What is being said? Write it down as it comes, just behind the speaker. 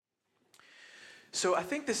So I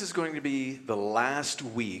think this is going to be the last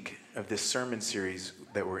week of this sermon series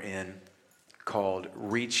that we're in called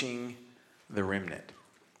Reaching the Remnant.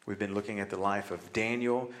 We've been looking at the life of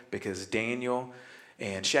Daniel because Daniel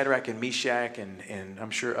and Shadrach and Meshach and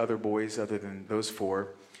I'm sure other boys other than those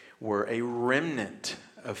four were a remnant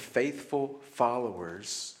of faithful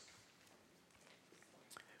followers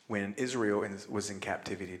when Israel was in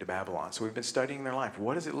captivity to Babylon. So we've been studying their life.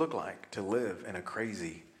 What does it look like to live in a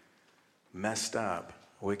crazy, messed up,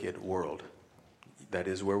 wicked world? That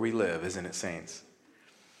is where we live, isn't it, saints?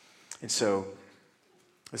 And so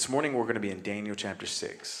this morning we're going to be in Daniel chapter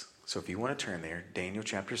 6. So if you want to turn there, Daniel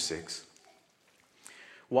chapter 6.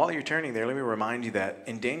 While you're turning there, let me remind you that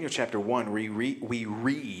in Daniel chapter 1, we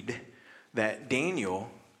read that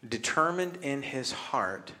Daniel determined in his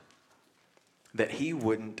heart that he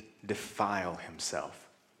wouldn't defile himself.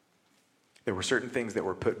 There were certain things that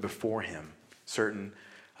were put before him, certain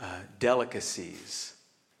delicacies,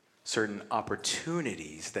 certain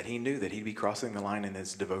opportunities that he knew that he'd be crossing the line in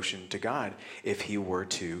his devotion to God if he were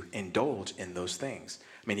to indulge in those things.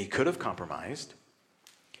 I mean, he could have compromised.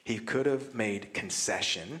 He could have made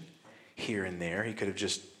concession here and there. He could have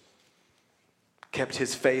just kept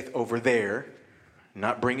his faith over there,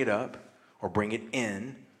 not bring it up or bring it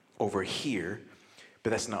in over here, but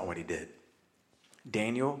that's not what he did.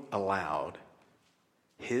 Daniel allowed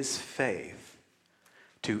his faith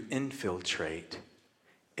to infiltrate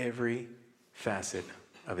every facet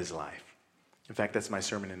of his life. In fact, that's my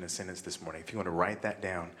sermon in a sentence this morning. If you want to write that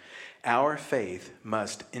down, our faith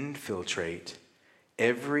must infiltrate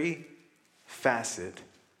every facet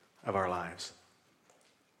of our lives.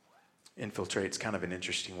 Infiltrate's kind of an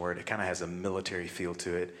interesting word. It kind of has a military feel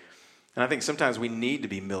to it. And I think sometimes we need to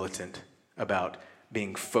be militant about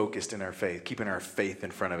being focused in our faith, keeping our faith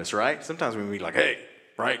in front of us, right? Sometimes we be like, hey,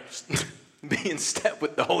 right, be in step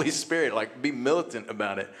with the Holy Spirit, like be militant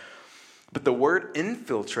about it. But the word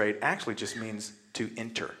infiltrate actually just means to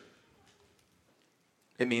enter.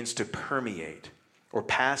 It means to permeate or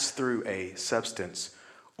pass through a substance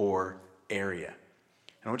or area.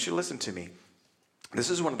 And I want you to listen to me. This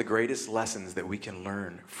is one of the greatest lessons that we can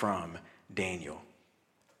learn from Daniel.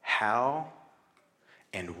 How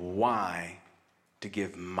and why to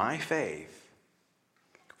give my faith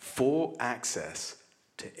full access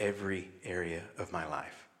to every area of my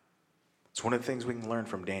life. It's one of the things we can learn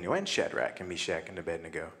from Daniel and Shadrach and Meshach and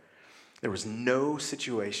Abednego. There was no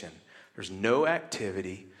situation, there's no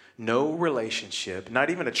activity, no relationship, not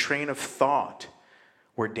even a train of thought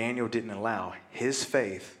where Daniel didn't allow his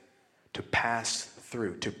faith to pass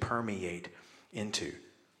through, to permeate into.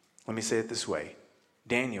 Let me say it this way.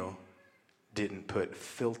 Daniel didn't put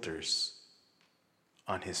filters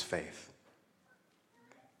on his faith.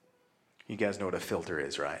 You guys know what a filter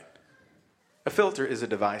is, right? A filter is a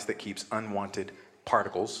device that keeps unwanted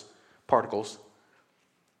particles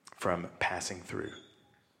from passing through.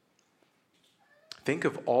 Think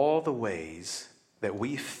of all the ways that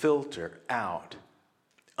we filter out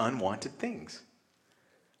unwanted things.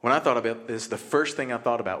 When I thought about this, the first thing I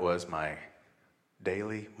thought about was my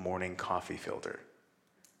daily morning coffee filter.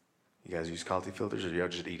 You guys use coffee filters, or do y'all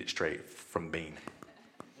just eat it straight from the bean?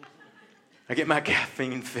 I get my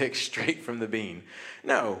caffeine fix straight from the bean.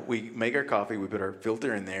 No, we make our coffee, we put our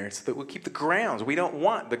filter in there so that we'll keep the grounds. We don't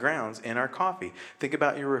want the grounds in our coffee. Think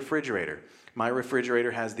about your refrigerator. My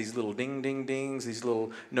refrigerator has these little ding, ding, dings, these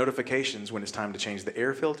little notifications when it's time to change the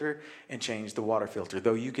air filter and change the water filter.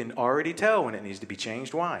 Though you can already tell when it needs to be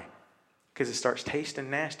changed. Why? Because it starts tasting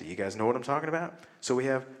nasty. You guys know what I'm talking about? So we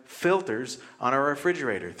have filters on our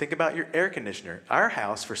refrigerator. Think about your air conditioner. Our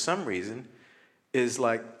house, for some reason, is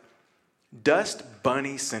like Dust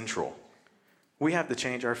Bunny Central. We have to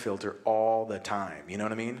change our filter all the time. You know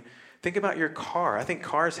what I mean? Think about your car. I think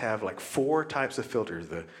cars have like 4 types of filters.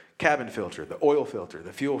 The cabin filter, the oil filter,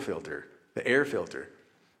 the fuel filter, the air filter.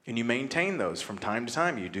 And you maintain those from time to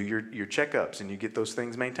time. You do your checkups and you get those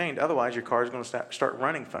things maintained. Otherwise, your car is going to start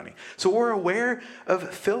running funny. So we're aware of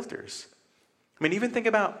filters. I mean, even think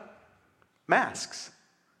about masks.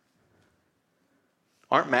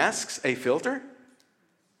 Aren't masks a filter?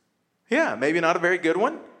 Yeah, maybe not a very good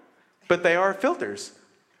one, but they are filters.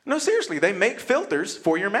 No, seriously, they make filters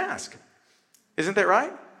for your mask. Isn't that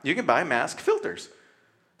right? You can buy mask filters.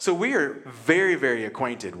 So we are very, very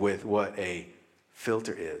acquainted with what a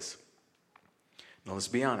filter is. Now, let's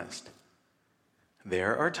be honest.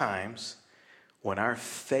 There are times when our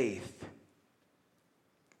faith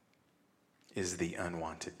is the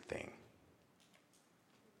unwanted thing.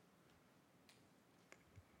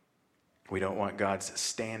 We don't want God's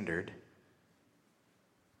standard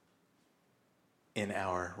in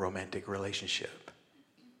our romantic relationship.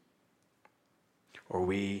 or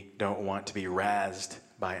we don't want to be razzed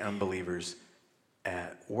by unbelievers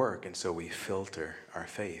at work, and so we filter our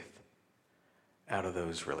faith out of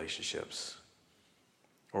those relationships.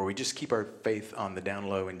 Or we just keep our faith on the down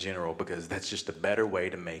low in general because that's just a better way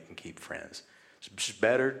to make and keep friends. It's just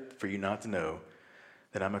better for you not to know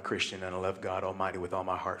that I'm a Christian and I love God Almighty with all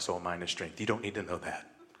my heart, soul, mind, and strength. You don't need to know that.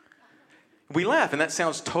 We laugh, and that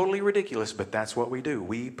sounds totally ridiculous, but that's what we do.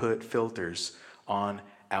 We put filters on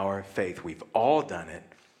our faith. We've all done it,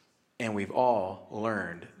 and we've all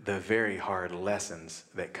learned the very hard lessons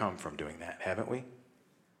that come from doing that, haven't we?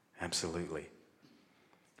 Absolutely.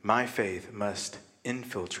 My faith must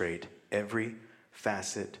infiltrate every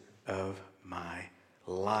facet of my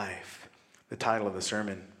life. The title of the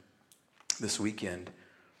sermon this weekend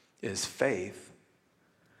is Faith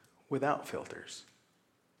Without Filters.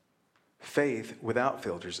 Faith without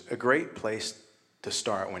filters. A great place to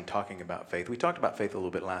start when talking about faith. We talked about faith a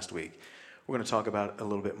little bit last week. We're going to talk about it a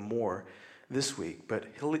little bit more this week. But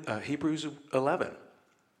Hebrews 11.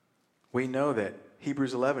 We know that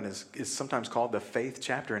Hebrews 11 is sometimes called the faith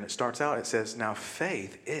chapter, and it starts out, it says, now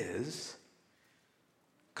faith is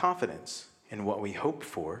confidence in what we hope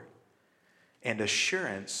for and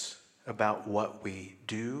assurance about what we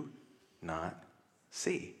do not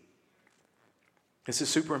see. This is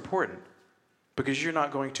super important because you're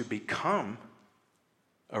not going to become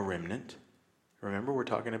a remnant. Remember, we're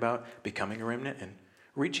talking about becoming a remnant and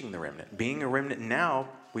reaching the remnant. Being a remnant now,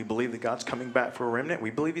 we believe that God's coming back for a remnant. We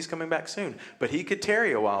believe he's coming back soon. But he could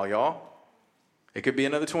tarry a while, y'all. It could be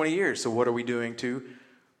another 20 years. So what are we doing to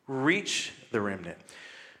reach the remnant?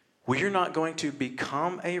 We are not going to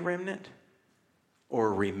become a remnant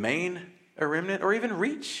or remain a remnant or even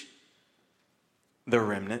reach the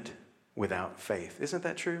remnant without faith. Isn't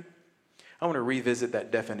that true? I want to revisit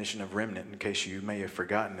that definition of remnant in case you may have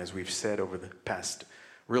forgotten, as we've said over the past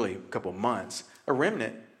really couple months. A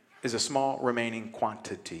remnant is a small remaining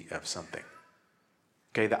quantity of something.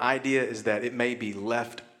 Okay, the idea is that it may be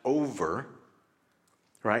left over,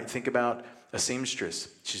 right? Think about a seamstress.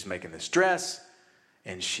 She's making this dress,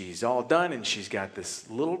 and she's all done, and she's got this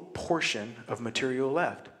little portion of material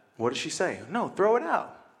left. What does she say? No, throw it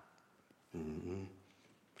out. I'm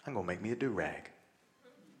going to make me a do-rag.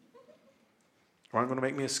 Or I'm going to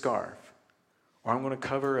make me a scarf. Or I'm going to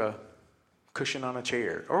cover a cushion on a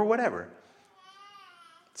chair, or whatever.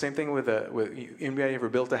 Same thing with anybody ever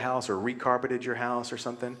built a house or recarpeted your house or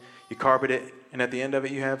something? You carpet it, and at the end of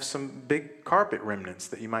it, you have some big carpet remnants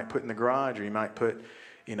that you might put in the garage, or you might put,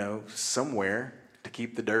 somewhere to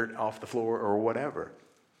keep the dirt off the floor or whatever.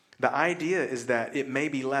 The idea is that it may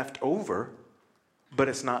be left over, but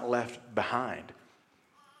it's not left behind.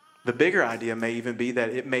 The bigger idea may even be that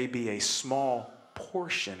it may be a small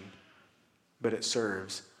portion, but it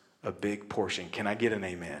serves a big portion. Can I get an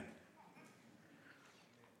amen?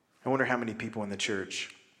 I wonder how many people in the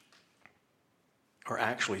church are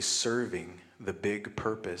actually serving the big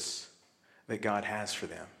purpose that God has for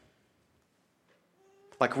them.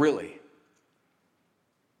 Like really.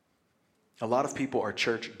 A lot of people are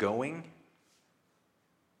church going,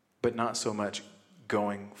 but not so much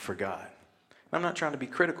going for God. I'm not trying to be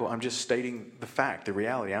critical. I'm just stating the fact, the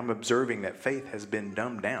reality. I'm observing that faith has been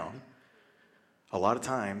dumbed down a lot of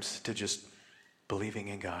times to just believing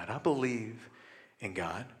in God. I believe in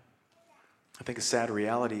God. I think a sad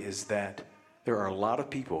reality is that there are a lot of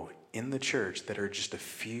people in the church that are just a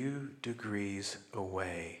few degrees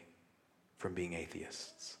away from being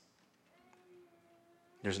atheists.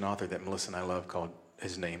 There's an author that Melissa and I love called,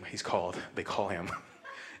 they call him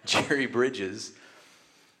Jerry Bridges.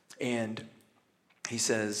 And he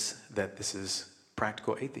says that this is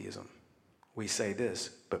practical atheism. We say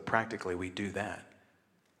this, but practically we do that.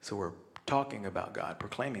 So we're talking about God,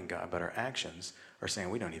 proclaiming God, but our actions are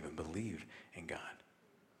saying we don't even believe in God.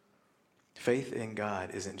 Faith in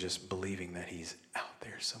God isn't just believing that he's out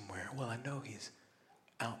there somewhere. Well, I know he's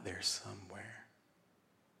out there somewhere.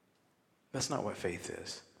 That's not what faith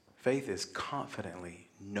is. Faith is confidently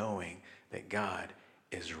knowing that God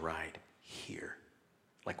is right here,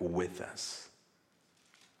 like with us.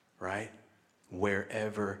 Right?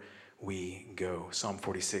 Wherever we go. Psalm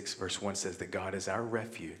 46 verse 1 says that God is our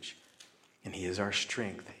refuge and he is our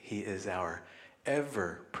strength. He is our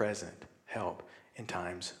ever-present help in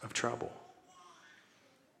times of trouble.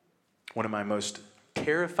 One of my most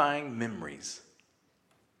terrifying memories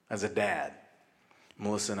as a dad,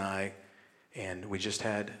 Melissa and we just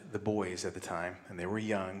had the boys at the time, and they were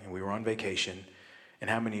young, and we were on vacation. And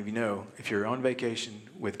how many of you know, if you're on vacation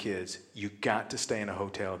with kids, you got to stay in a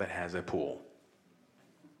hotel that has a pool?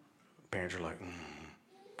 Parents are like,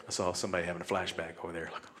 I saw somebody having a flashback over there.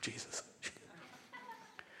 Like, oh, Jesus.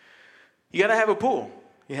 You got to have a pool.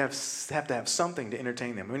 You have to have something to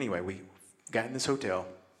entertain them. Anyway, we got in this hotel,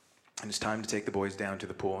 and it's time to take the boys down to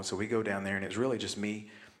the pool. And so we go down there, and it was really just me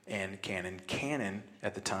and Cannon. Cannon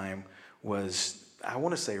at the time was, I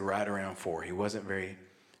want to say, right around 4. He wasn't very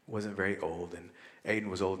old, and Aiden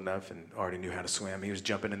was old enough and already knew how to swim. He was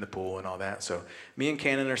jumping in the pool and all that. So me and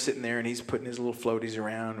Cannon are sitting there, and he's putting his little floaties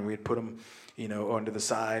around, and we'd put them, onto the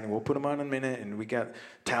side, and we'll put them on in a minute. And we got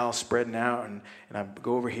towels spreading out, and I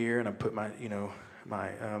go over here, and I put my, my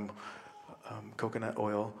coconut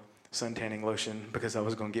oil sun tanning lotion because I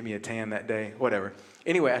was going to get me a tan that day, whatever.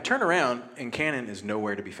 Anyway, I turn around, and Cannon is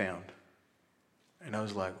nowhere to be found. And I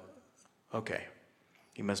was like, okay,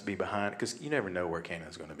 he must be behind, because you never know where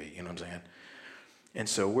Cannon's going to be, you know what I'm saying? And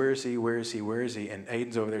so where is he? And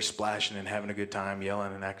Aiden's over there splashing and having a good time,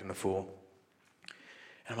 yelling and acting the fool.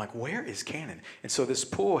 And I'm like, where is Cannon? And so this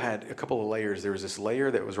pool had a couple of layers. There was this layer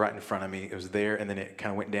that was right in front of me. It was there, and then it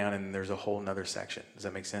kind of went down, and there's a whole nother section. Does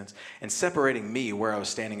that make sense? And separating me, where I was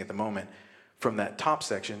standing at the moment, from that top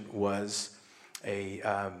section was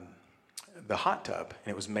the hot tub,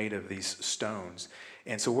 and it was made of these stones.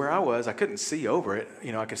 And so where I was, I couldn't see over it.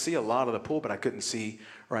 I could see a lot of the pool, but I couldn't see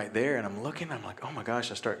right there. And I'm looking, I'm like, oh my gosh,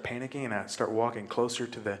 I start panicking, and I start walking closer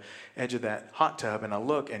to the edge of that hot tub, and I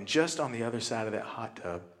look, and just on the other side of that hot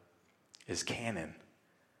tub is Cannon,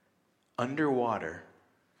 underwater,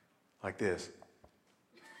 like this.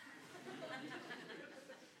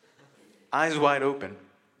 Eyes wide open,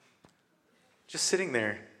 just sitting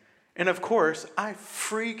there. And of course, I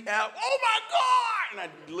freak out. Oh my God! And I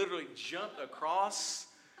literally jumped across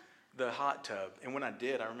the hot tub. And when I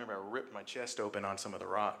did, I remember I ripped my chest open on some of the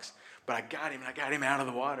rocks. But I got him, and I got him out of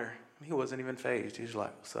the water. He wasn't even fazed. He was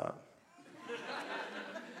like, what's up?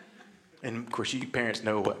 And of course, you parents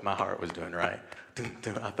know what my heart was doing, right?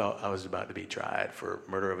 I thought I was about to be tried for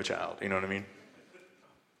murder of a child. You know what I mean?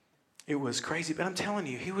 It was crazy. But I'm telling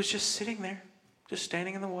you, he was just sitting there, just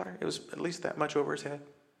standing in the water. It was at least that much over his head.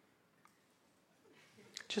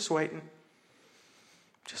 Just waiting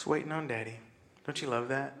on Daddy. Don't you love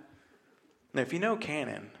that? Now, if you know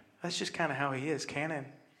Cannon, that's just kind of how he is. Cannon,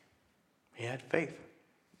 he had faith.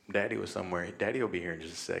 Daddy was somewhere. Daddy will be here in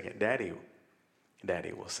just a second. Daddy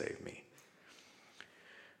will save me.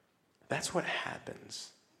 That's what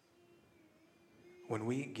happens when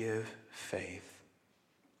we give faith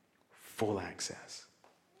full access.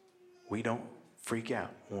 We don't freak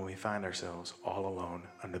out when we find ourselves all alone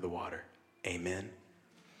under the water. Amen.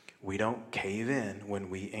 We don't cave in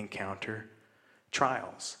when we encounter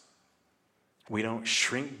trials. We don't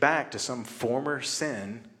shrink back to some former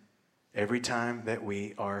sin every time that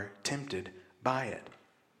we are tempted by it.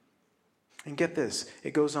 And get this,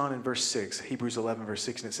 it goes on in verse 6, Hebrews 11, verse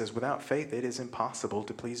 6, and it says, without faith, it is impossible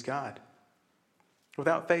to please God.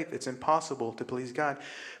 Without faith, it's impossible to please God.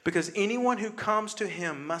 Because anyone who comes to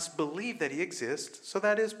him must believe that he exists, so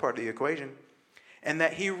that is part of the equation, and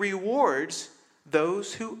that he rewards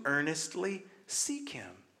those who earnestly seek him.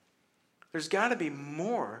 There's got to be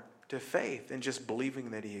more to faith than just believing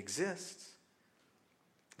that he exists.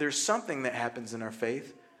 There's something that happens in our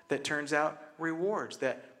faith that turns out rewards,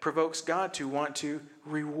 that provokes God to want to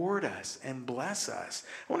reward us and bless us.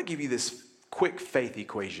 I want to give you this quick faith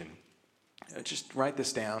equation. Just write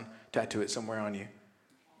this down, tattoo it somewhere on you.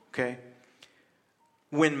 Okay?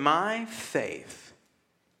 When my faith,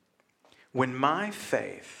 okay,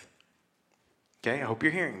 I hope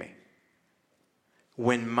you're hearing me.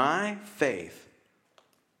 When my faith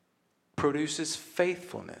produces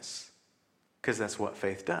faithfulness, because that's what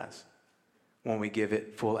faith does. When we give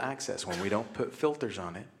it full access, when we don't put filters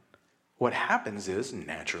on it, what happens is,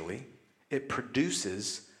 naturally, it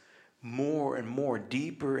produces more and more,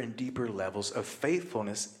 deeper and deeper levels of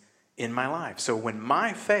faithfulness in my life. So when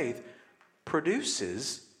my faith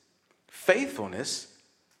produces faithfulness,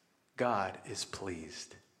 God is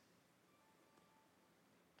pleased.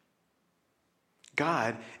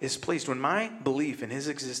 God is pleased. When my belief in his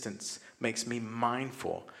existence makes me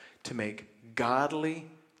mindful to make godly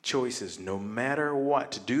choices, no matter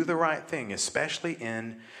what, to do the right thing, especially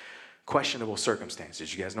in questionable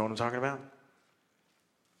circumstances. You guys know what I'm talking about?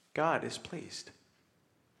 God is pleased.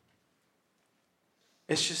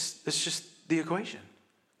 It's just the equation.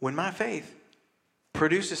 When my faith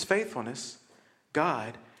produces faithfulness,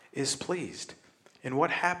 God is pleased. And what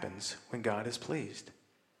happens when God is pleased?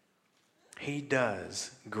 He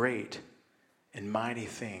does great and mighty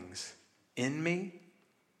things in me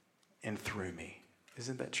and through me.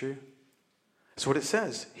 Isn't that true? That's what it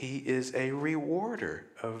says. He is a rewarder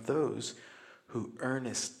of those who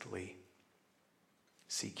earnestly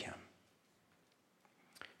seek him.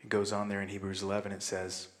 It goes on there in Hebrews 11. It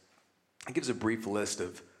says, it gives a brief list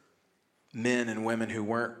of men and women who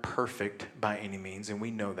weren't perfect by any means, and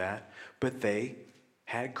we know that, but they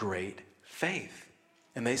had great faith.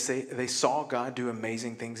 And they saw God do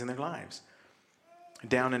amazing things in their lives.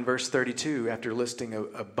 Down in verse 32, after listing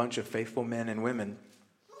a bunch of faithful men and women,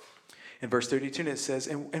 in verse 32 it says,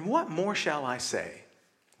 and what more shall I say?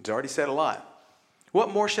 It's already said a lot. What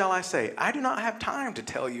more shall I say? I do not have time to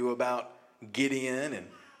tell you about Gideon and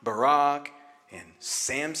Barak and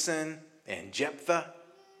Samson and Jephthah,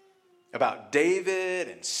 about David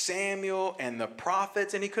and Samuel and the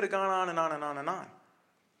prophets, and he could have gone on and on and on and on,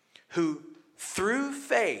 who through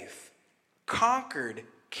faith conquered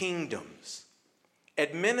kingdoms,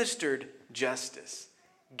 administered justice,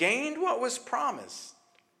 gained what was promised,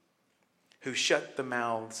 who shut the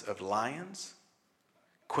mouths of lions,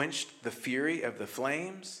 quenched the fury of the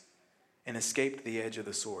flames, and escaped the edge of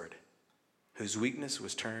the sword, whose weakness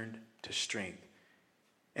was turned to strength,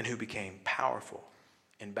 and who became powerful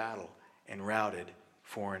in battle and routed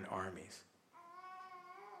foreign armies.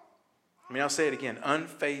 I'll say it again.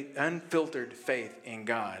 Unfiltered faith in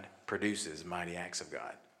God produces mighty acts of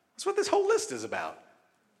God. That's what this whole list is about.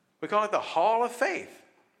 We call it the Hall of Faith.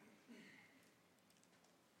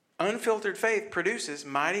 Unfiltered faith produces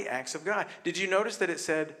mighty acts of God. Did you notice that it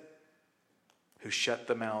said, who shut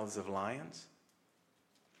the mouths of lions?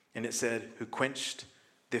 And it said, who quenched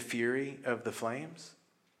the fury of the flames?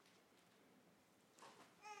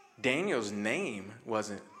 Daniel's name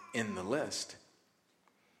wasn't in the list,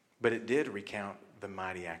 but it did recount the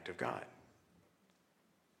mighty act of God.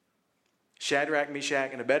 Shadrach,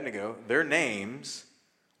 Meshach, and Abednego, their names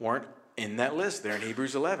weren't in that list there in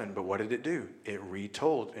Hebrews 11, but what did it do? It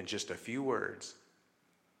retold in just a few words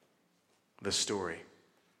the story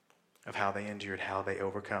of how they endured, how they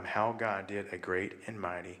overcome, how God did a great and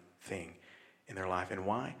mighty thing in their life. And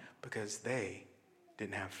why? Because they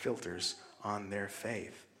didn't have filters on their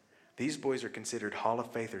faith. These boys are considered Hall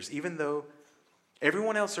of Faithers, even though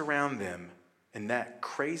everyone else around them in that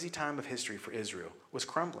crazy time of history for Israel was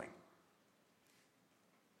crumbling.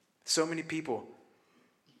 So many people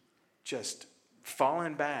just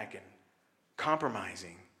falling back and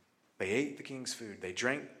compromising. They ate the king's food. They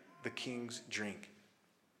drank the king's drink.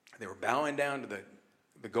 They were bowing down to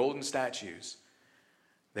the golden statues.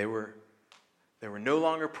 They were no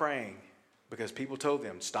longer praying because people told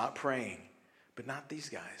them, stop praying. But not these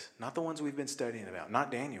guys, not the ones we've been studying about, not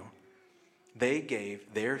Daniel. They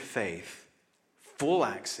gave their faith full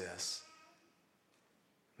access.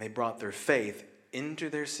 They brought their faith into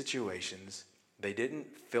their situations. They didn't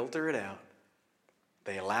filter it out.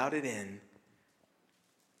 They allowed it in,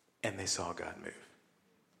 and they saw God move.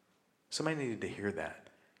 Somebody needed to hear that.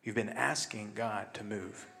 You've been asking God to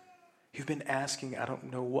move. You've been asking, I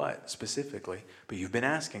don't know what specifically, but you've been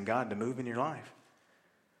asking God to move in your life.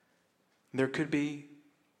 There could be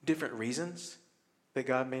different reasons that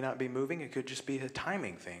God may not be moving. It could just be a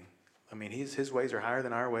timing thing. His ways are higher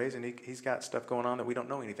than our ways, and he's got stuff going on that we don't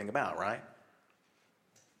know anything about, right?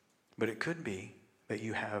 But it could be that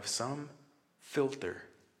you have some filter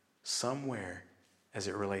somewhere as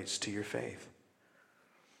it relates to your faith.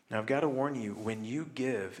 Now, I've got to warn you, when you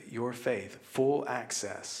give your faith full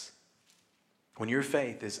access, when your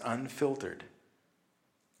faith is unfiltered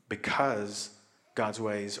because God's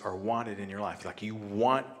ways are wanted in your life, like you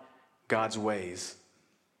want God's ways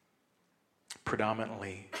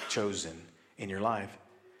predominantly chosen in your life,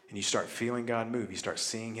 and you start feeling God move, you start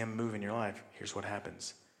seeing him move in your life, here's what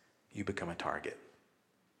happens. You become a target.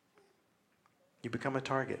 You become a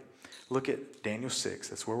target. Look at Daniel 6.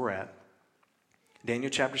 That's where we're at. Daniel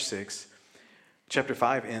chapter 6. Chapter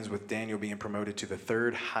 5 ends with Daniel being promoted to the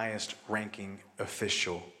third highest ranking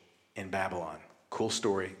official in Babylon. Cool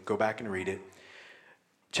story. Go back and read it.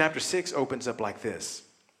 Chapter 6 opens up like this.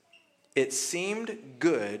 It seemed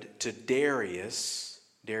good to Darius.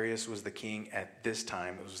 Darius was the king at this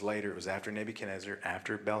time. It was later. It was after Nebuchadnezzar,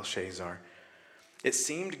 after Belshazzar. It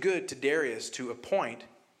seemed good to Darius to appoint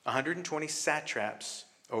 120 satraps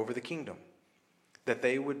over the kingdom, that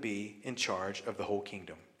they would be in charge of the whole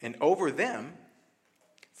kingdom. And over them,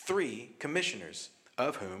 3 commissioners,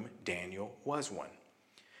 of whom Daniel was one,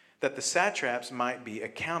 that the satraps might be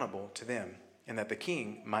accountable to them, and that the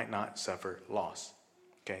king might not suffer loss.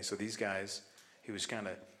 Okay, so these guys, he was kind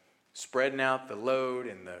of spreading out the load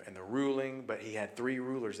and the ruling, but he had 3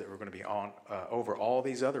 rulers that were going to be on over all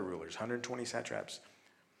these other rulers, 120 satraps.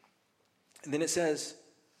 And then it says,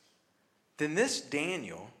 then this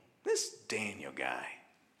Daniel guy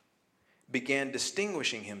began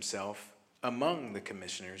distinguishing himself among the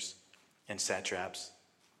commissioners and satraps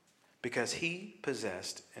because he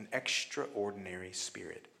possessed an extraordinary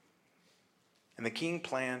spirit. And the king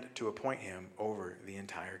planned to appoint him over the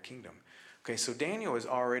entire kingdom. Okay, so Daniel is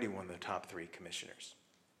already one of the top 3 commissioners.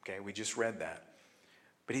 Okay, we just read that.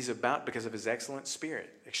 But he's about, because of his excellent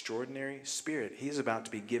spirit, extraordinary spirit, he is about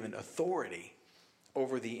to be given authority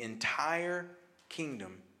over the entire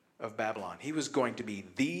kingdom of Babylon. He was going to be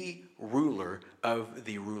the ruler of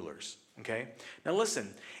the rulers. Okay? Now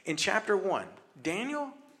listen, in chapter 1,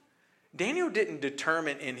 Daniel didn't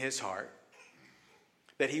determine in his heart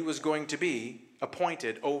that he was going to be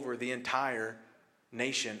appointed over the entire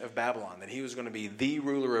nation of Babylon, that he was going to be the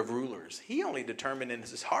ruler of rulers. He only determined in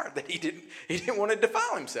his heart that he didn't want to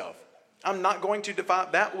defile himself. I'm not going to defile.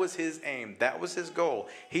 That was his aim. That was his goal.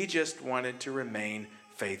 He just wanted to remain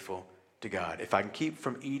faithful to God. If I can keep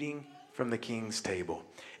from eating from the king's table,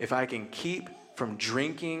 if I can keep from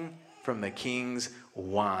drinking from the king's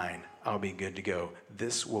wine, I'll be good to go.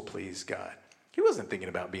 This will please God. He wasn't thinking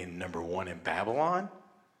about being number 1 in Babylon.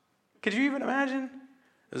 Could you even imagine?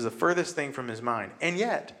 It was the furthest thing from his mind. And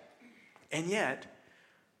yet,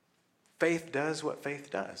 faith does what faith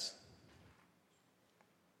does.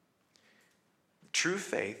 True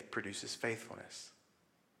faith produces faithfulness.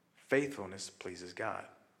 Faithfulness pleases God.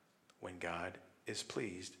 When God is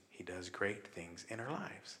pleased, he does great things in our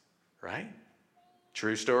lives. Right?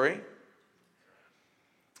 True story?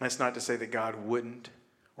 That's not to say that God wouldn't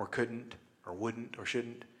or couldn't or wouldn't or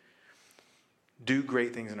shouldn't do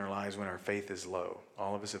great things in our lives when our faith is low.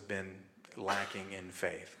 All of us have been lacking in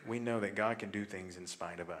faith. We know that God can do things in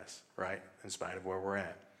spite of us, right? In spite of where we're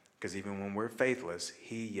at. Because even when we're faithless,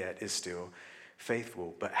 he yet is still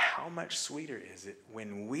faithful. But how much sweeter is it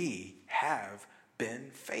when we have been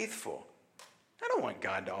faithful? I don't want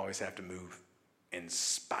God to always have to move in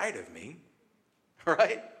spite of me,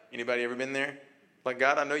 right? Anybody ever been there? Like,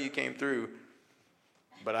 God, I know you came through,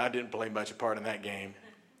 but I didn't play much a part in that game.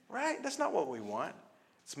 Right? That's not what we want.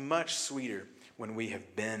 It's much sweeter when we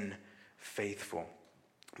have been faithful.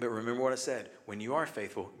 But remember what I said. When you are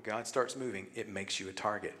faithful, God starts moving. It makes you a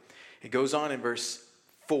target. It goes on in verse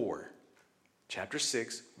 4. Chapter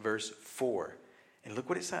 6, verse 4. And look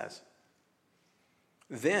what it says.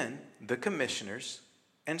 Then the commissioners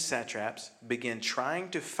and satraps began trying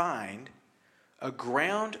to find a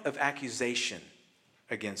ground of accusation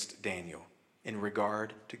against Daniel in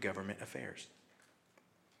regard to government affairs.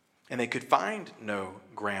 And they could find no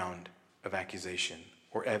ground of accusation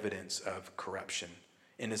or evidence of corruption,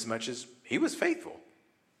 inasmuch as he was faithful.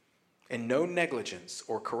 And no negligence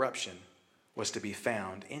or corruption was to be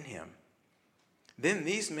found in him. Then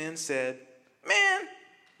these men said, man,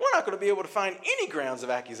 we're not going to be able to find any grounds of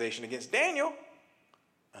accusation against Daniel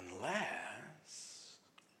unless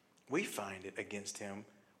we find it against him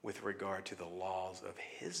with regard to the laws of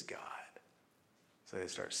his God. So they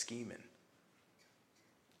start scheming.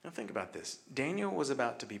 Now think about this. Daniel was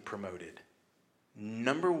about to be promoted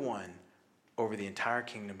number 1 over the entire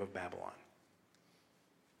kingdom of Babylon.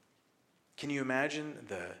 Can you imagine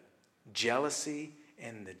the jealousy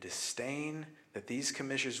and the disdain that these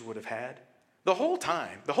commissioners would have had? The whole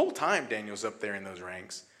time Daniel's up there in those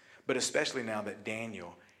ranks, but especially now that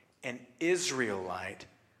Daniel, an Israelite,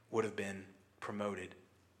 would have been promoted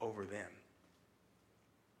over them.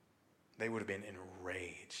 They would have been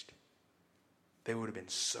enraged. They would have been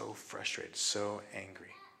so frustrated, so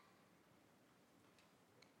angry.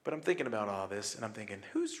 But I'm thinking about all this, and I'm thinking,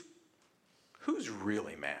 who's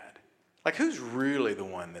really mad? Like, who's really the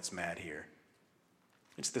one that's mad here?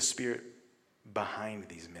 It's the spirit behind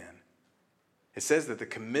these men. It says that the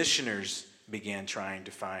commissioners began trying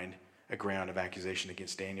to find a ground of accusation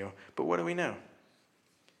against Daniel. But what do we know?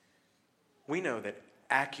 We know that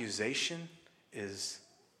accusation is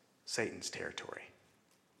Satan's territory.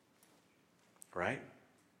 Right?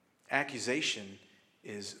 Accusation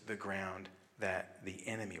is the ground that the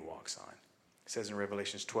enemy walks on. It says in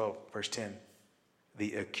Revelation 12, verse 10,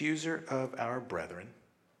 the accuser of our brethren,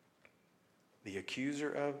 the accuser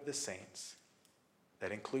of the saints,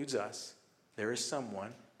 that includes us, there is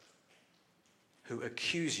someone who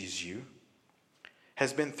accuses you,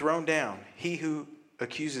 has been thrown down. He who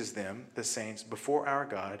accuses them, the saints, before our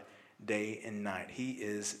God day and night. He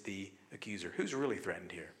is the accuser. Who's really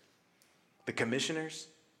threatened here? The commissioners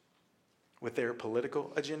with their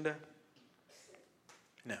political agenda?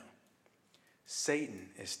 No. Satan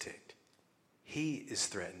is ticked. He is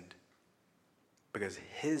threatened because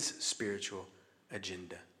his spiritual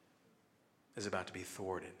agenda is about to be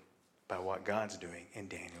thwarted by what God's doing in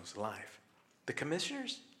Daniel's life. The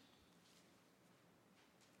commissioners,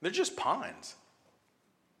 they're just pawns.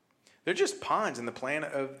 They're just pawns in the plan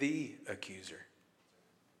of the accuser.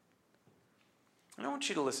 And I want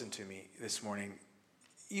you to listen to me this morning.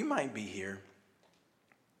 You might be here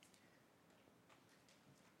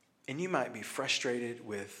And you might be frustrated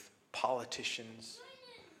with politicians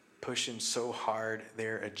pushing so hard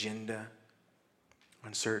their agenda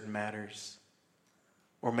on certain matters.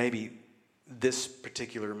 Or maybe this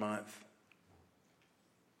particular month,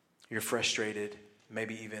 you're frustrated,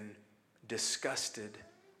 maybe even disgusted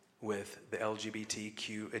with the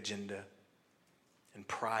LGBTQ agenda and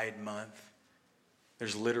Pride Month.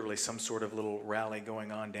 There's literally some sort of little rally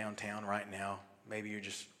going on downtown right now. Maybe you're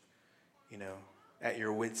just, at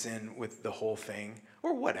your wits' end with the whole thing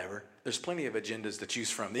or whatever. There's plenty of agendas to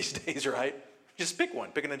choose from these days, right? Just pick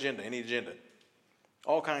one, pick an agenda, any agenda.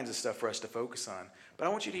 All kinds of stuff for us to focus on. But I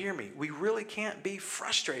want you to hear me. We really can't be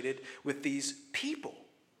frustrated with these people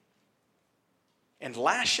and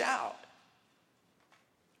lash out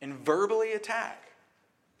and verbally attack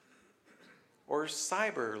or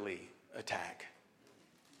cyberly attack.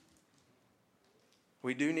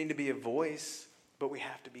 We do need to be a voice, but we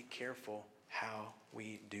have to be careful how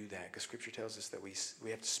we do that, because Scripture tells us that we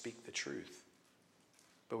have to speak the truth,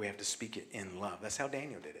 but we have to speak it in love. That's how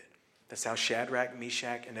Daniel did it. That's how Shadrach,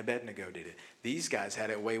 Meshach, and Abednego did it. These guys had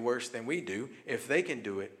it way worse than we do. If they can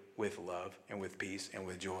do it with love and with peace and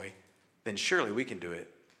with joy, then surely we can do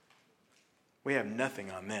it. We have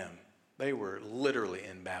nothing on them. They were literally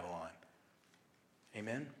in Babylon.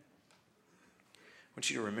 Amen? I want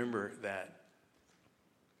you to remember that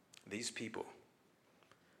these people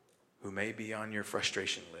who may be on your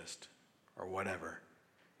frustration list or whatever,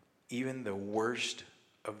 even the worst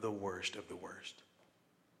of the worst of the worst,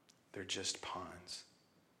 they're just pawns.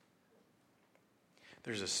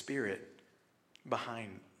 There's a spirit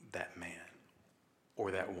behind that man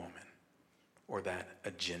or that woman or that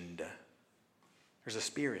agenda. There's a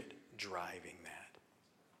spirit driving that.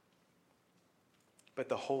 But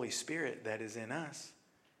the Holy Spirit that is in us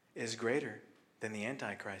is greater than the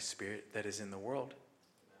Antichrist spirit that is in the world.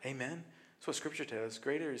 Amen. That's what Scripture tells us.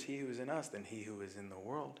 Greater is he who is in us than he who is in the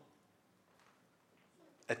world.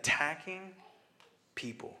 Attacking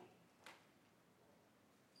people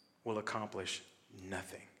will accomplish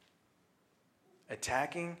nothing.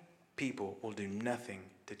 Attacking people will do nothing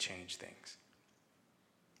to change things.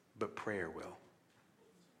 But prayer will.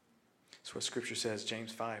 That's what Scripture says,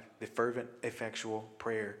 James 5. The fervent, effectual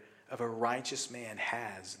prayer of a righteous man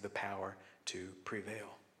has the power to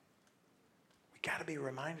prevail. We got to be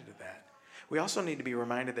reminded of that. We also need to be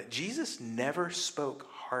reminded that Jesus never spoke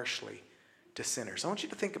harshly to sinners. I want you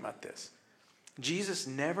to think about this. Jesus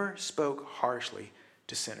never spoke harshly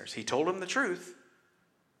to sinners. He told them the truth,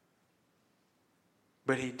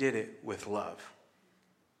 but he did it with love.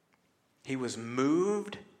 He was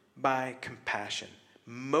moved by compassion,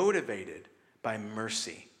 motivated by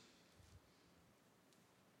mercy.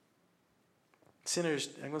 Sinners,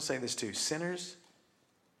 I'm going to say this too. Sinners,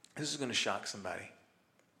 this is going to shock somebody.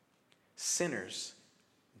 Sinners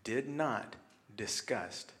did not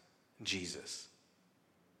disgust Jesus.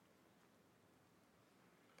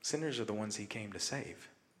 Sinners are the ones he came to save.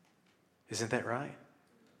 Isn't that right?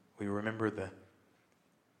 We remember the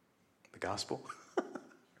gospel.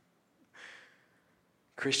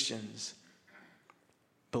 Christians,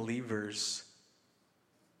 believers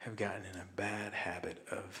have gotten in a bad habit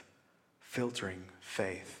of filtering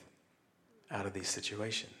faith out of these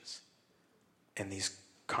situations and these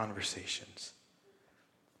conversations.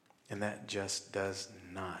 And that just does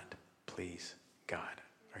not please God.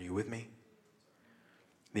 Are you with me?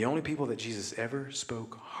 The only people that Jesus ever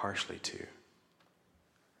spoke harshly to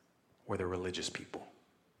were the religious people.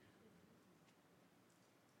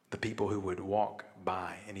 The people who would walk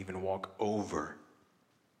by and even walk over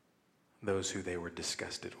those who they were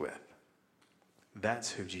disgusted with.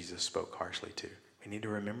 That's who Jesus spoke harshly to. We need to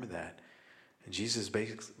remember that. And Jesus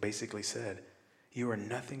basically said, "You are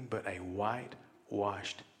nothing but a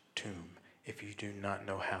whitewashed tomb if you do not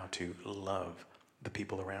know how to love the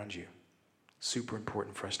people around you." Super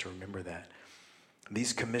important for us to remember that.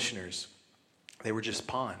 These commissioners, they were just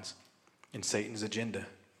pawns in Satan's agenda.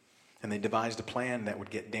 And they devised a plan that would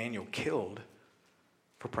get Daniel killed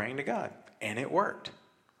for praying to God. And it worked,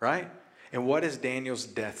 right? And what is Daniel's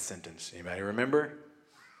death sentence? Anybody remember?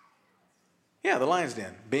 Yeah, the lion's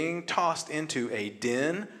den. Being tossed into a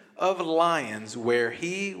den of lions where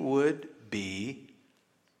he would be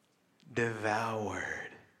devoured.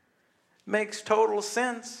 Makes total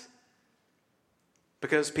sense.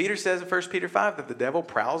 Because Peter says in 1 Peter 5 that the devil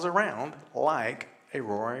prowls around like a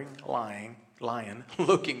roaring lion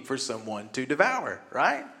looking for someone to devour,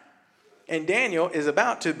 right? And Daniel is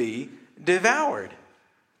about to be devoured.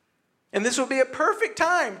 And this would be a perfect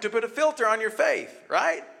time to put a filter on your faith,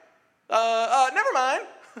 right? Never mind,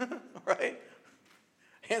 right?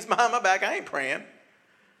 Hands behind my back, I ain't praying.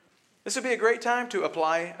 This would be a great time to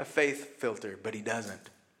apply a faith filter, but he doesn't.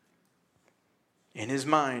 In his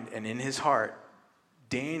mind and in his heart,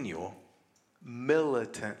 Daniel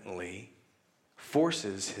militantly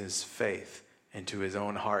forces his faith into his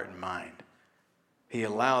own heart and mind. He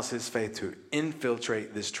allows his faith to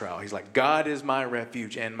infiltrate this trial. He's like, God is my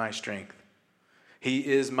refuge and my strength. He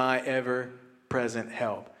is my ever-present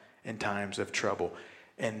help in times of trouble.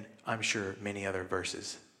 And I'm sure many other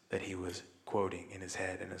verses that he was quoting in his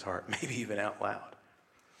head and his heart, maybe even out loud.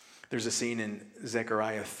 There's a scene in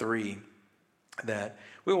Zechariah 3 that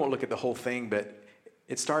we won't look at the whole thing, but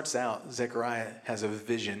it starts out, Zechariah has a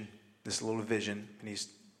vision, this little vision, and he's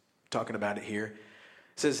talking about it here.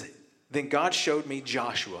 It says, then God showed me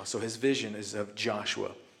Joshua. So his vision is of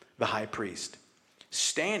Joshua, the high priest,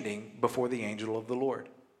 standing before the angel of the Lord,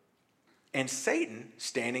 and Satan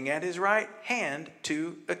standing at his right hand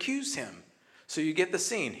to accuse him. So you get the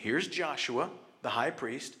scene. Here's Joshua, the high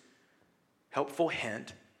priest. Helpful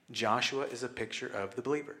hint, Joshua is a picture of the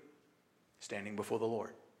believer standing before the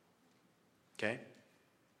Lord. Okay?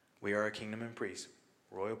 We are a kingdom and priest,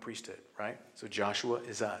 royal priesthood, right? So Joshua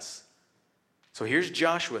is us. So here's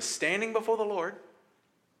Joshua standing before the Lord,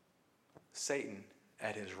 Satan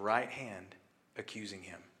at his right hand accusing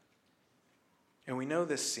him. And we know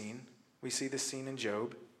this scene. We see this scene in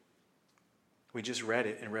Job. We just read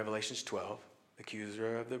it in Revelations 12.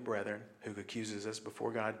 Accuser of the brethren who accuses us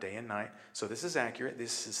before God day and night. So this is accurate.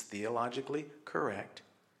 This is theologically correct.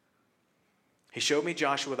 He showed me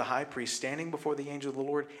Joshua the high priest standing before the angel of the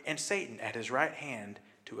Lord and Satan at his right hand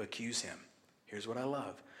to accuse him. Here's what I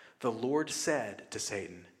love. The Lord said to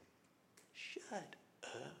Satan, shut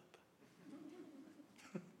up.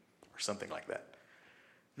 Or something like that.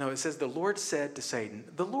 No, it says the Lord said to Satan,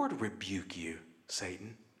 the Lord rebuke you,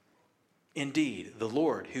 Satan. Indeed, the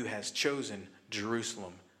Lord who has chosen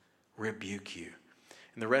Jerusalem rebuke you.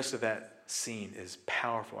 And the rest of that scene is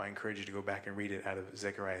powerful. I encourage you to go back and read it out of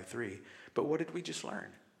Zechariah 3. But what did we just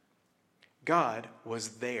learn? God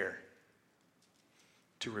was there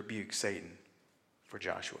to rebuke Satan for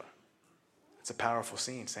Joshua. It's a powerful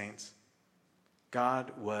scene, saints.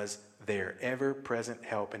 God was there, ever-present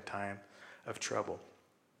help in time of trouble.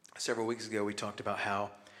 Several weeks ago, we talked about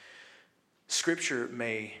how Scripture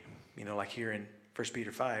may, like here in 1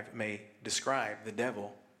 Peter 5, may describe the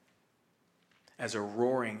devil as a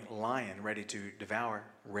roaring lion ready to devour,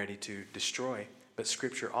 ready to destroy. But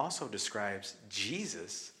Scripture also describes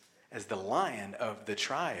Jesus as the Lion of the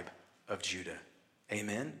tribe of Judah.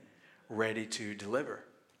 Amen? Ready to deliver,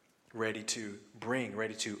 ready to bring,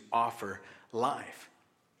 ready to offer life.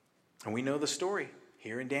 And we know the story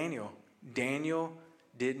here in Daniel. Daniel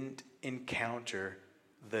didn't encounter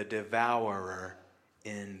the devourer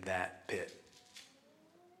in that pit.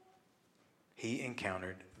 He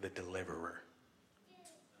encountered the deliverer.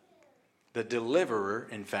 The deliverer,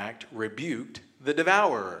 in fact, rebuked the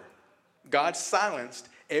devourer. God silenced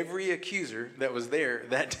every accuser that was there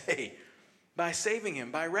that day by saving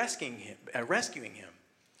him, by rescuing him.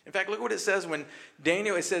 In fact, look what it says when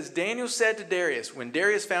Daniel said to Darius, when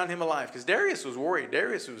Darius found him alive, because Darius was worried.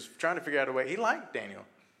 Darius was trying to figure out a way. He liked Daniel.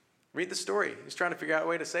 Read the story. He's trying to figure out a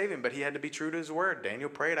way to save him, but he had to be true to his word. Daniel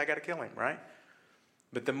prayed, I got to kill him, right?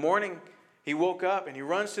 But the morning he woke up and he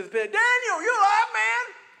runs to the pit. Daniel, you alive,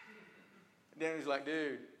 man? Daniel's like,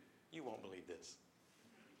 dude, you won't believe this.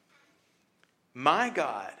 My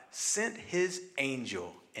God sent his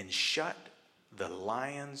angel and shut the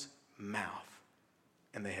lion's mouth,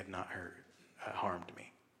 and they have not harmed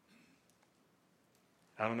me.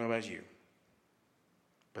 I don't know about you,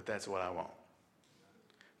 but that's what I want.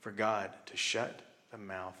 For God to shut the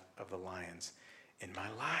mouth of the lions in my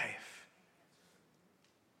life.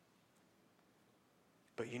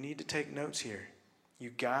 But you need to take notes here. You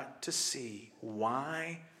got to see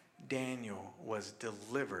why Daniel was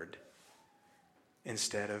delivered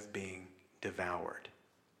instead of being devoured.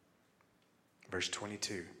 Verse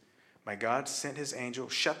 22. My God sent his angel,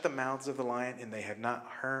 shut the mouths of the lion, and they have not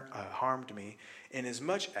harmed me,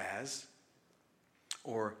 inasmuch as,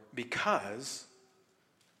 or because,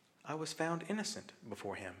 I was found innocent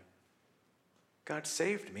before him. God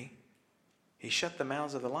saved me. He shut the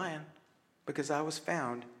mouths of the lion because I was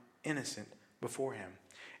found innocent before him.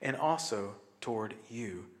 And also toward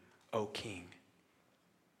you, O king,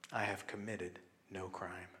 I have committed no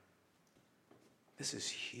crime. This is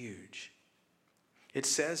huge. It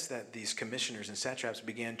says that these commissioners and satraps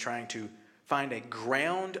began trying to find a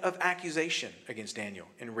ground of accusation against Daniel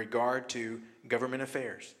in regard to government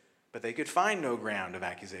affairs. But they could find no ground of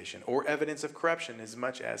accusation or evidence of corruption as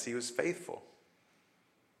much as he was faithful.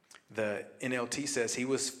 The NLT says he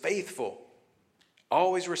was faithful,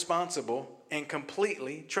 always responsible and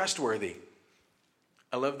completely trustworthy.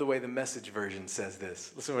 I love the way the Message version says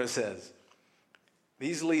this. Listen to what it says.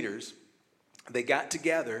 These leaders, they got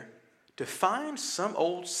together to find some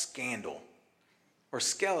old scandal or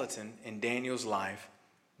skeleton in Daniel's life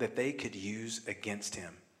that they could use against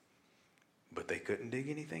him. But they couldn't dig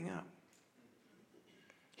anything up.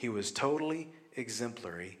 He was totally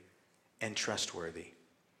exemplary and trustworthy.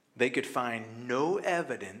 They could find no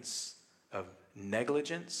evidence of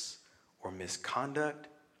negligence or misconduct.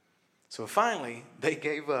 So finally, they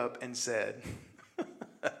gave up and said,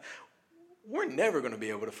 we're never going to be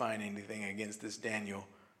able to find anything against this Daniel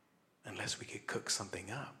unless we could cook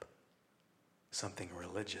something up, something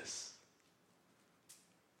religious.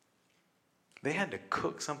 They had to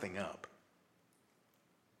cook something up.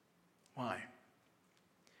 Why?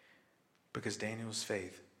 Because Daniel's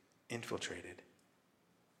faith infiltrated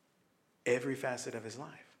every facet of his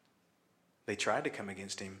life. They tried to come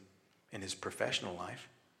against him in his professional life,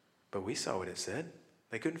 but we saw what it said.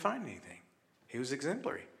 They couldn't find anything. He was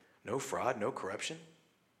exemplary. No fraud, no corruption.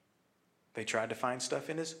 They tried to find stuff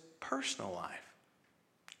in his personal life.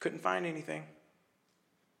 Couldn't find anything.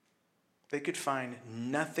 They could find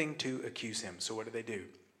nothing to accuse him. So what did they do?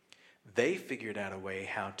 They figured out a way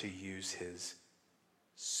how to use his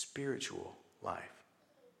spiritual life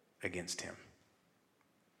against him.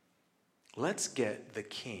 Let's get the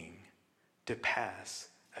king to pass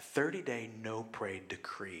a 30-day no-pray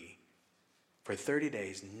decree. For 30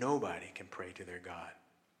 days, nobody can pray to their God.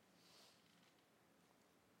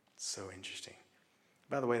 It's so interesting.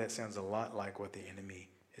 By the way, that sounds a lot like what the enemy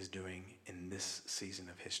is doing in this season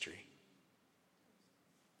of history.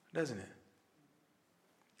 Doesn't it?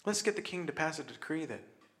 Let's get the king to pass a decree that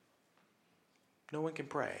no one can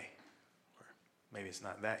pray. Or maybe it's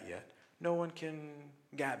not that yet. No one can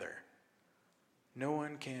gather. No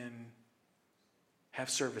one can have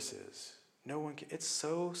services. No one can. It's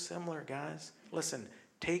so similar, guys. Listen,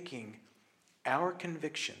 taking our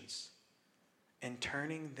convictions and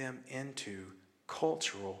turning them into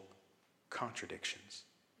cultural contradictions.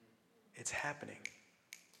 It's happening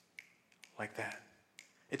like that.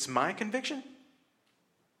 It's my conviction,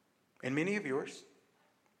 and many of yours.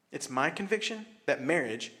 It's my conviction that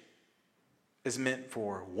marriage is meant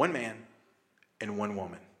for one man and one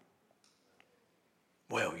woman.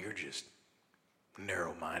 Well, you're just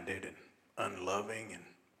narrow-minded and unloving and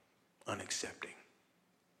unaccepting.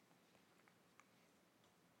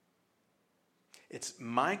 It's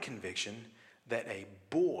my conviction that a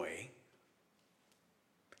boy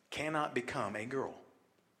cannot become a girl,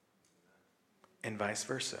 and vice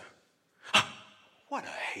versa. What a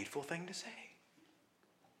hateful thing to say.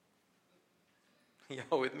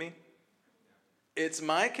 Y'all with me? It's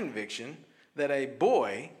my conviction that a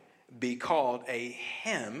boy be called a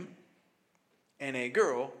him and a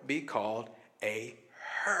girl be called a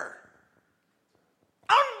her.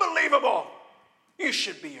 Unbelievable! You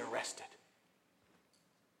should be arrested.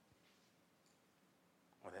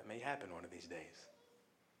 Well, that may happen one of these days.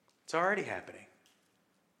 It's already happening.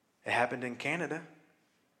 It happened in Canada.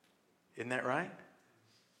 Isn't that right?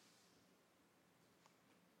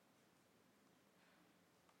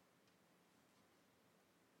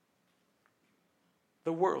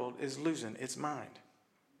 The world is losing its mind.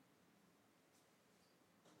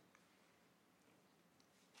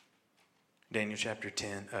 Daniel chapter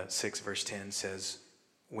 6 verse 10 says,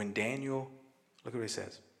 when Daniel, look at what he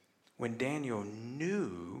says. When Daniel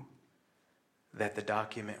knew that the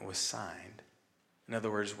document was signed, in other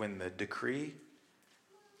words, when the decree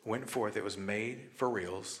went forth, it was made for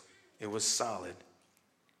reals, it was solid.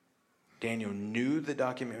 Daniel knew the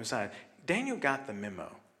document was signed. Daniel got the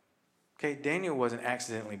memo. Okay, Daniel wasn't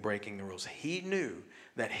accidentally breaking the rules. He knew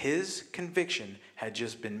that his conviction had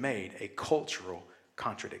just been made a cultural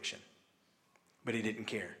contradiction. But he didn't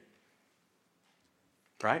care.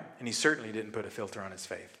 Right? And he certainly didn't put a filter on his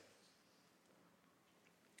faith.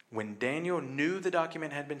 When Daniel knew the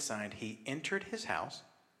document had been signed, he entered his house.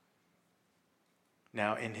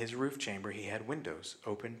 Now, in his roof chamber, he had windows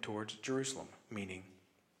open towards Jerusalem, meaning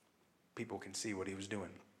people can see what he was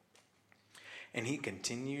doing. And he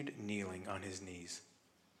continued kneeling on his knees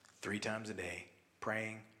 3 times a day,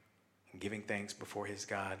 praying and giving thanks before his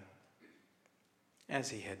God, as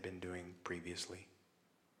he had been doing previously.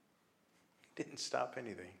 He didn't stop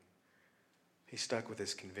anything. He stuck with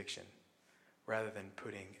his conviction, rather than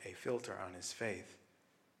putting a filter on his faith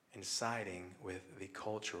and siding with the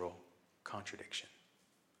cultural contradiction.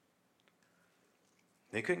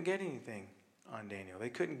 They couldn't get anything on Daniel. They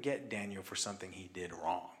couldn't get Daniel for something he did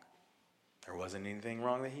wrong. There wasn't anything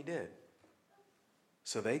wrong that he did.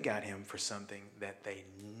 So they got him for something that they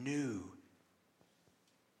knew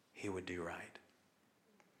he would do right.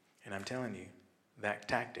 And I'm telling you, that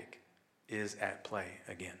tactic is at play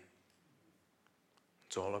again.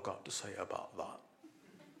 That's all I got to say about that.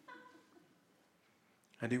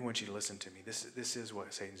 I do want you to listen to me. This is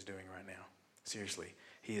what Satan's doing right now. Seriously.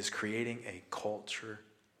 He is creating a culture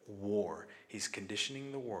war. He's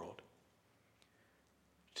conditioning the world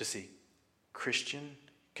to see Christian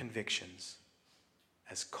convictions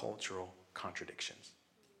as cultural contradictions.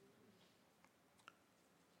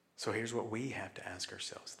 So here's what we have to ask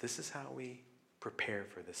ourselves. This is how we prepare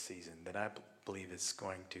for this season that I believe is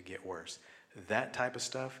going to get worse. That type of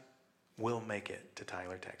stuff will make it to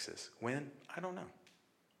Tyler, Texas. When? I don't know.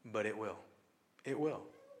 But it will. It will.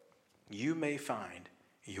 You may find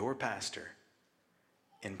your pastor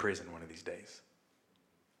in prison one of these days.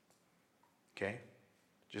 Okay?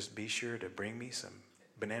 Just be sure to bring me some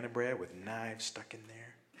banana bread with knives stuck in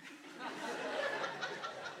there.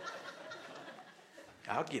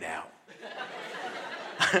 I'll get out.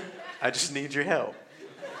 I just need your help.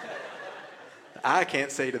 I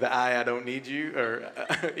can't say to the eye, I don't need you, or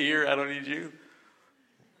ear, I don't need you.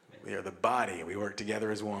 We are the body. We work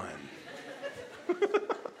together as one.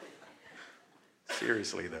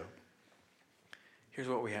 Seriously, though. Here's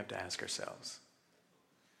what we have to ask ourselves,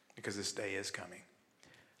 because this day is coming.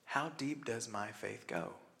 How deep does my faith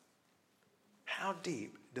go? How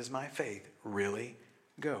deep does my faith really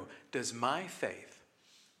go? Does my faith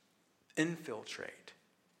infiltrate,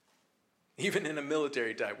 even in a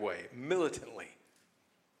military type way, militantly,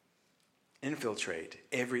 infiltrate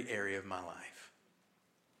every area of my life?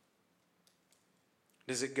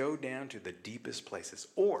 Does it go down to the deepest places?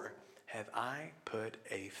 Or have I put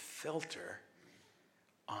a filter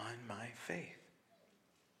on my faith?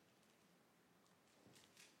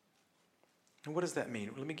 And what does that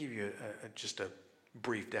mean? Let me give you just a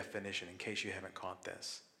brief definition in case you haven't caught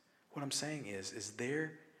this. What I'm saying is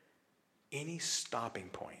there any stopping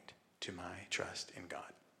point to my trust in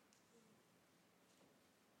God?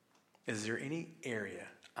 Is there any area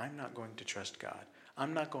I'm not going to trust God?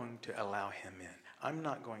 I'm not going to allow him in. I'm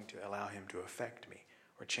not going to allow him to affect me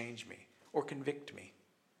or change me or convict me.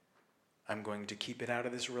 I'm going to keep it out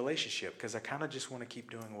of this relationship because I kind of just want to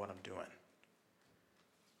keep doing what I'm doing.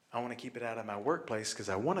 I want to keep it out of my workplace because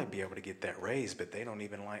I want to be able to get that raise, but they don't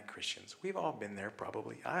even like Christians. We've all been there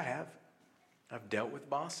probably. I have. I've dealt with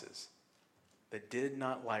bosses that did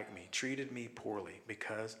not like me, treated me poorly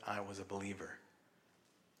because I was a believer.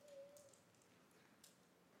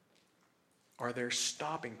 Are there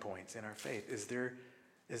stopping points in our faith? Is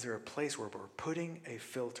there a place where we're putting a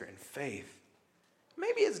filter in faith?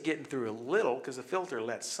 Maybe it's getting through a little because the filter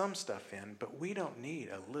lets some stuff in, but we don't need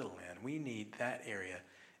a little in. We need that area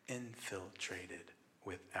infiltrated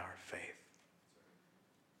with our faith.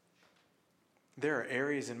 There are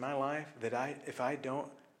areas in my life that if I don't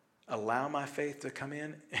allow my faith to come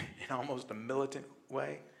in almost a militant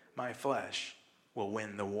way, my flesh will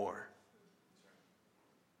win the war.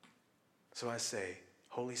 So I say,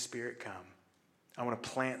 Holy Spirit, come. I want to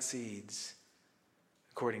plant seeds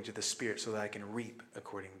according to the Spirit so that I can reap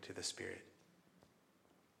according to the Spirit.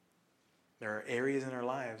 There are areas in our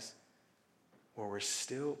lives where we're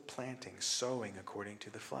still planting, sowing according to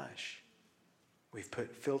the flesh. We've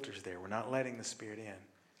put filters there. We're not letting the Spirit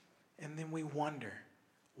in. And then we wonder,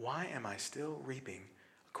 why am I still reaping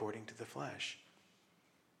according to the flesh?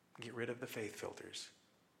 Get rid of the faith filters.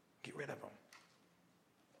 Get rid of them.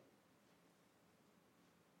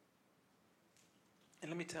 And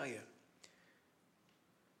let me tell you,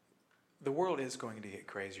 the world is going to get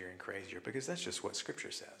crazier and crazier because that's just what Scripture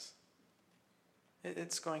says.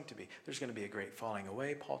 It's going to be. There's going to be a great falling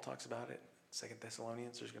away. Paul talks about it. 2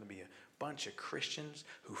 Thessalonians, there's going to be a bunch of Christians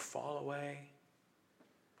who fall away,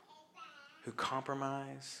 who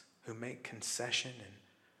compromise, who make concession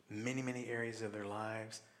in many, many areas of their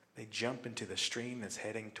lives. They jump into the stream that's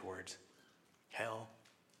heading towards hell.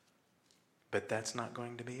 But that's not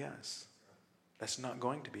going to be us. That's not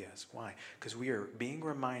going to be us. Why? Because we are being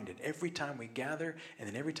reminded every time we gather and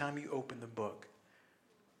then every time you open the book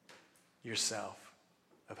yourself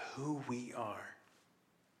of who we are.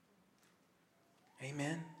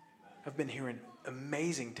 Amen? I've been hearing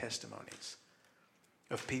amazing testimonies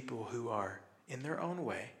of people who are in their own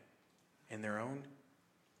way, in their own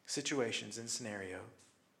situations and scenario,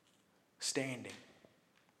 standing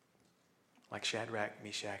like Shadrach,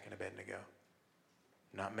 Meshach, and Abednego.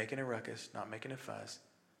 Not making a ruckus, not making a fuss,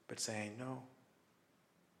 but saying, no,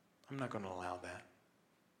 I'm not going to allow that.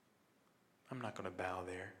 I'm not going to bow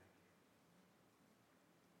there.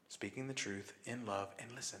 Speaking the truth in love,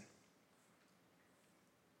 and listen,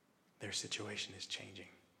 their situation is changing.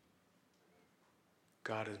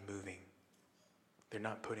 God is moving They're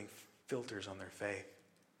not putting filters on their faith.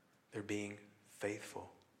 They're being faithful.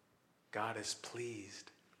 God is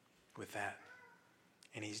pleased with that.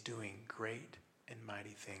 And he's doing great and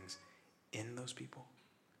mighty things in those people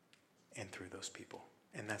and through those people.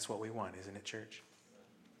 And that's what we want, isn't it, church?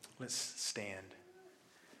 Let's stand.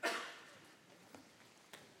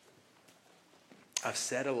 I've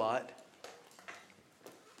said a lot,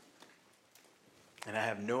 and I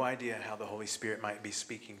have no idea how the Holy Spirit might be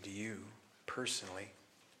speaking to you personally,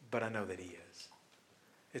 but I know that he is.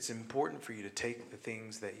 It's important for you to take the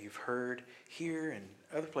things that you've heard here and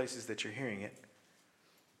other places that you're hearing it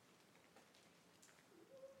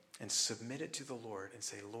and submit it to the Lord and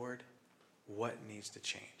say, Lord, what needs to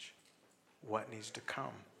change? What needs to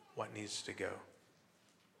come? What needs to go?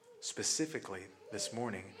 Specifically, this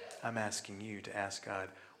morning, I'm asking you to ask God,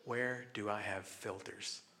 where do I have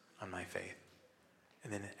filters on my faith?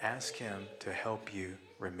 And then ask him to help you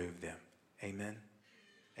remove them. Amen?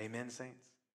 Amen, saints?